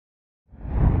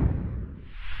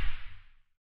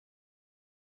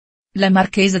la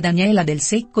marchesa Daniela del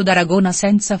Secco d'Aragona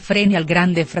senza freni al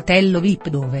Grande Fratello VIP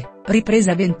dove,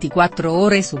 ripresa 24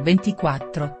 ore su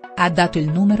 24, ha dato il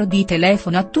numero di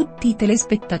telefono a tutti i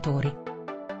telespettatori.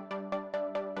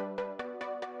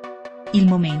 Il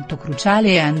momento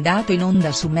cruciale è andato in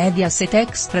onda su Mediaset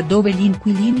Extra dove gli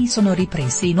inquilini sono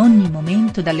ripresi in ogni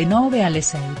momento dalle 9 alle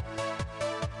 6.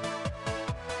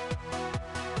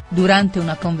 Durante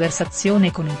una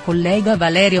conversazione con il collega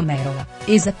Valerio Merola,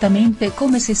 esattamente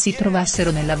come se si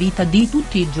trovassero nella vita di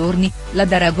tutti i giorni, la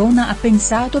d'Aragona ha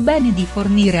pensato bene di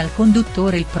fornire al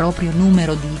conduttore il proprio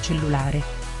numero di cellulare.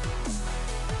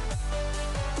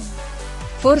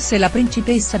 Forse la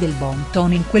principessa del bon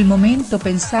ton in quel momento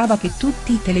pensava che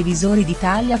tutti i televisori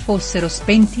d'Italia fossero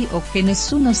spenti o che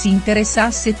nessuno si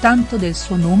interessasse tanto del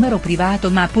suo numero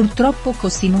privato, ma purtroppo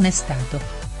così non è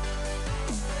stato.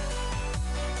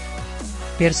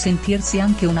 Per sentirsi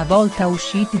anche una volta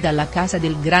usciti dalla casa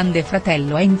del Grande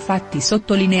Fratello ha infatti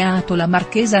sottolineato la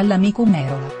marchesa all'amico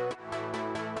Merola.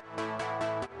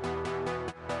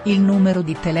 Il numero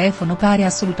di telefono pare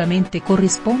assolutamente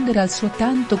corrispondere al suo,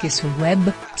 tanto che sul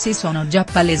web si sono già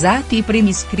palesati i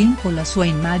primi screen con la sua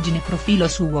immagine profilo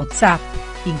su WhatsApp,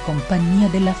 in compagnia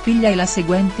della figlia e la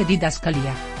seguente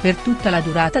didascalia: per tutta la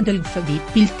durata del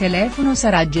VIP il telefono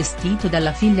sarà gestito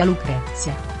dalla figlia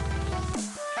Lucrezia.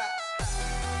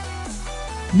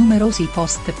 Numerosi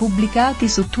post pubblicati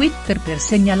su Twitter per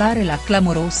segnalare la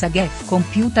clamorosa gaffe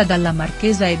compiuta dalla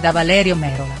marchesa e da Valerio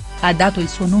Merola, ha dato il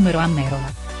suo numero a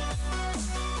Merola.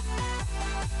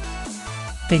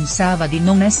 Pensava di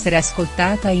non essere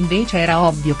ascoltata e invece era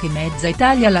ovvio che mezza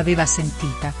Italia l'aveva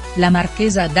sentita, la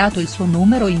marchesa ha dato il suo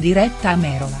numero in diretta a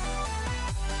Merola.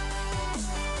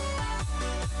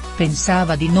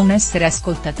 Pensava di non essere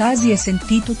ascoltata, si è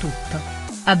sentito tutto.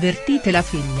 Avvertite la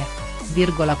figlia.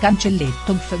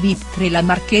 Cancelletto VIP 3 La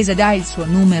marchesa dà il suo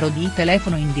numero di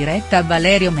telefono in diretta a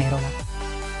Valerio Merola.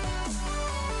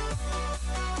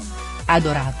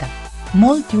 Adorata.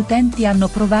 Molti utenti hanno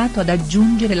provato ad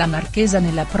aggiungere la marchesa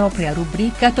nella propria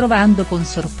rubrica trovando con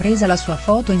sorpresa la sua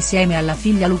foto insieme alla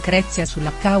figlia Lucrezia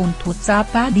sull'account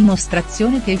WhatsApp, a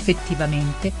dimostrazione che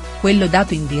effettivamente, quello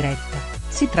dato in diretta,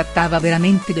 si trattava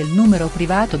veramente del numero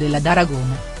privato della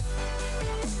d'Aragona.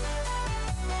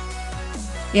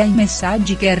 E ai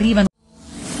messaggi che arrivano.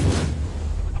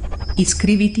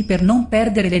 Iscriviti per non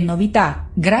perdere le novità,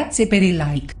 grazie per il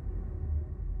like.